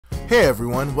Hey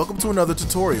everyone, welcome to another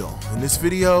tutorial. In this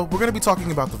video, we're going to be talking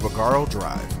about the Vagaro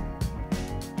Drive.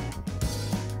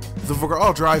 The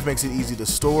Vagaro Drive makes it easy to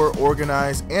store,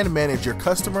 organize, and manage your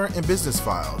customer and business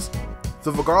files.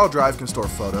 The Vagaro Drive can store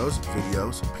photos,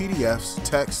 videos, PDFs,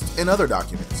 text, and other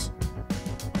documents.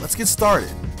 Let's get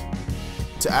started.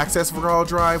 To access Vagaro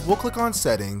Drive, we'll click on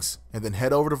Settings, and then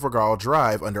head over to Vagaro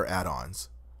Drive under Add-ons.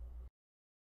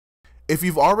 If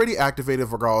you've already activated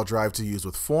Vagaro Drive to use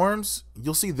with forms,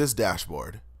 you'll see this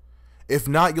dashboard. If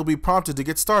not, you'll be prompted to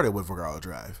get started with Vagaro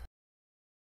Drive.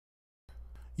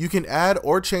 You can add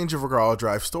or change your Vagaro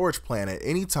Drive storage plan at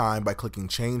any time by clicking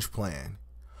Change Plan.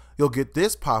 You'll get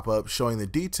this pop-up showing the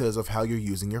details of how you're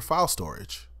using your file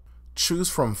storage. Choose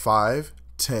from 5,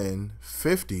 10,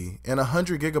 50, and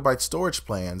 100 GB storage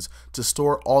plans to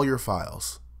store all your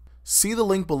files. See the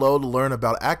link below to learn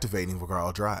about activating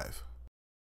Vagaro Drive.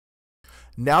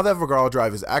 Now that Vagaro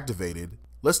Drive is activated,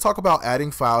 let's talk about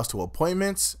adding files to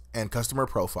appointments and customer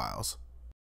profiles.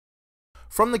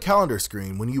 From the calendar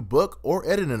screen, when you book or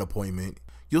edit an appointment,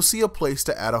 you'll see a place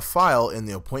to add a file in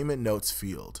the appointment notes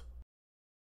field.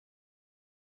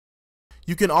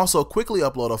 You can also quickly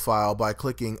upload a file by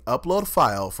clicking Upload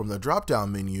File from the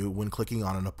drop-down menu when clicking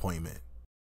on an appointment.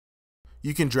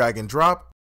 You can drag and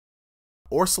drop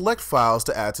or select files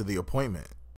to add to the appointment.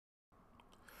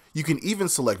 You can even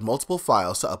select multiple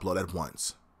files to upload at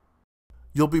once.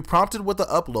 You'll be prompted with the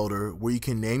uploader where you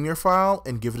can name your file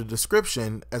and give it a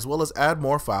description as well as add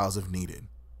more files if needed.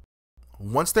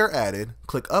 Once they're added,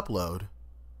 click Upload,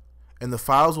 and the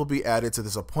files will be added to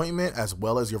this appointment as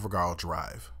well as your Vagaro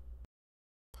Drive.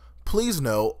 Please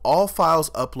note, all files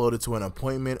uploaded to an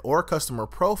appointment or customer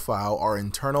profile are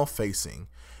internal facing,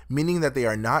 meaning that they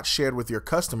are not shared with your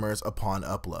customers upon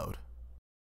upload.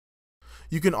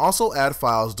 You can also add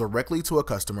files directly to a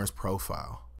customer's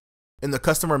profile. In the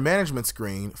Customer Management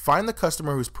screen, find the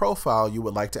customer whose profile you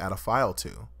would like to add a file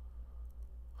to.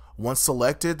 Once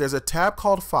selected, there's a tab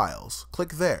called Files. Click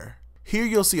there. Here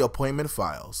you'll see Appointment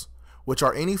Files, which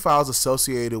are any files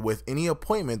associated with any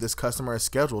appointment this customer has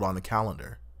scheduled on the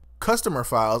calendar. Customer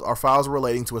files are files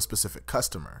relating to a specific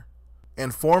customer.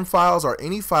 And form files are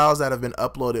any files that have been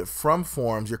uploaded from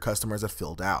forms your customers have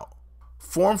filled out.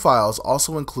 Form files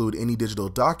also include any digital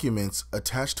documents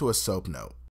attached to a SOAP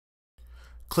note.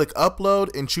 Click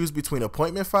Upload and choose between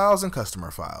appointment files and customer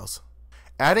files.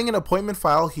 Adding an appointment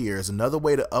file here is another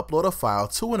way to upload a file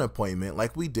to an appointment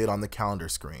like we did on the calendar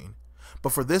screen.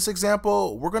 But for this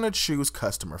example, we're going to choose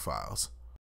customer files.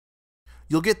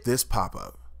 You'll get this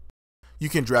pop-up. You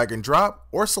can drag and drop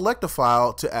or select a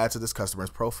file to add to this customer's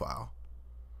profile.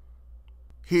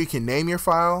 Here you can name your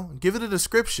file, give it a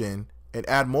description, and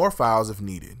add more files if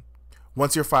needed.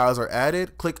 Once your files are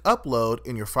added, click Upload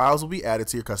and your files will be added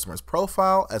to your customer's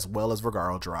profile as well as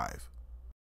Vagaro Drive.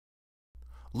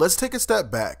 Let's take a step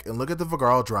back and look at the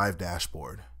Vagaro Drive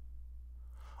dashboard.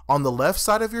 On the left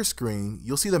side of your screen,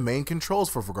 you'll see the main controls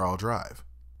for Vagaro Drive.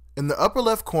 In the upper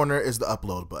left corner is the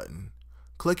Upload button.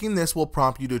 Clicking this will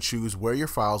prompt you to choose where your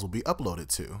files will be uploaded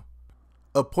to.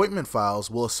 Appointment files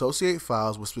will associate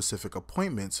files with specific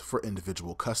appointments for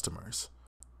individual customers.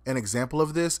 An example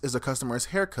of this is a customer's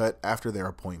haircut after their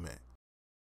appointment.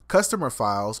 Customer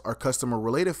files are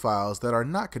customer-related files that are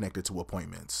not connected to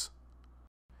appointments.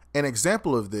 An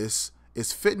example of this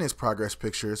is fitness progress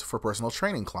pictures for personal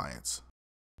training clients.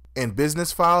 And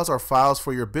business files are files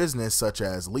for your business such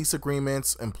as lease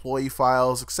agreements, employee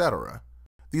files, etc.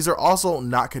 These are also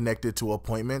not connected to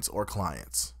appointments or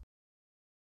clients.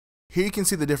 Here you can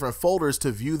see the different folders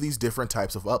to view these different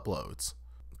types of uploads.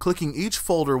 Clicking each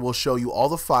folder will show you all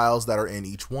the files that are in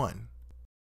each one.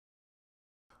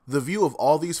 The view of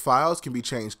all these files can be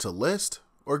changed to List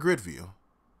or Grid View.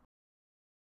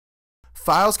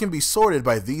 Files can be sorted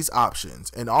by these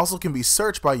options and also can be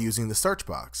searched by using the search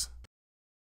box.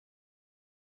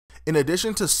 In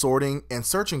addition to sorting and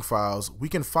searching files, we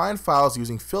can find files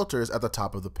using filters at the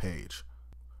top of the page.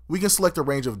 We can select a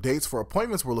range of dates for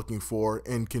appointments we're looking for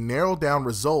and can narrow down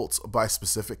results by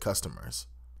specific customers.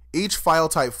 Each file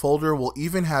type folder will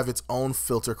even have its own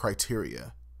filter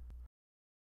criteria.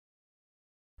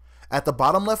 At the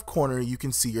bottom left corner, you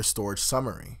can see your storage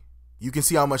summary. You can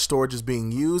see how much storage is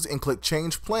being used and click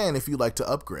Change Plan if you'd like to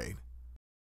upgrade.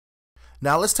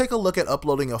 Now let's take a look at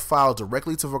uploading a file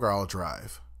directly to Vagaro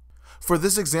Drive. For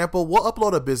this example, we'll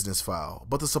upload a business file,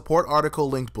 but the support article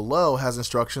linked below has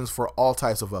instructions for all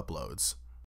types of uploads.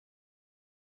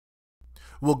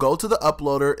 We'll go to the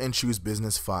uploader and choose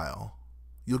Business File.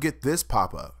 You'll get this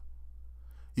pop-up.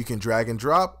 You can drag and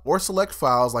drop or select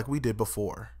files like we did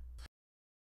before.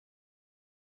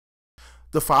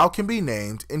 The file can be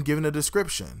named and given a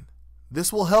description.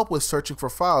 This will help with searching for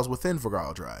files within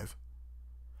Vagaro Drive.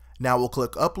 Now we'll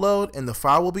click Upload and the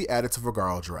file will be added to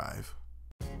Vagaro Drive.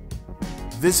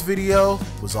 This video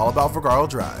was all about Vagaro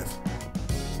Drive.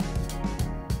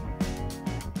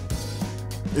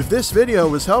 If this video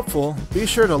was helpful, be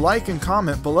sure to like and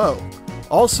comment below.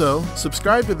 Also,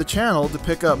 subscribe to the channel to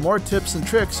pick up more tips and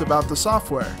tricks about the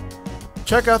software.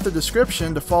 Check out the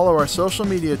description to follow our social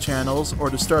media channels or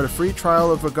to start a free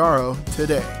trial of Vagaro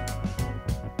today.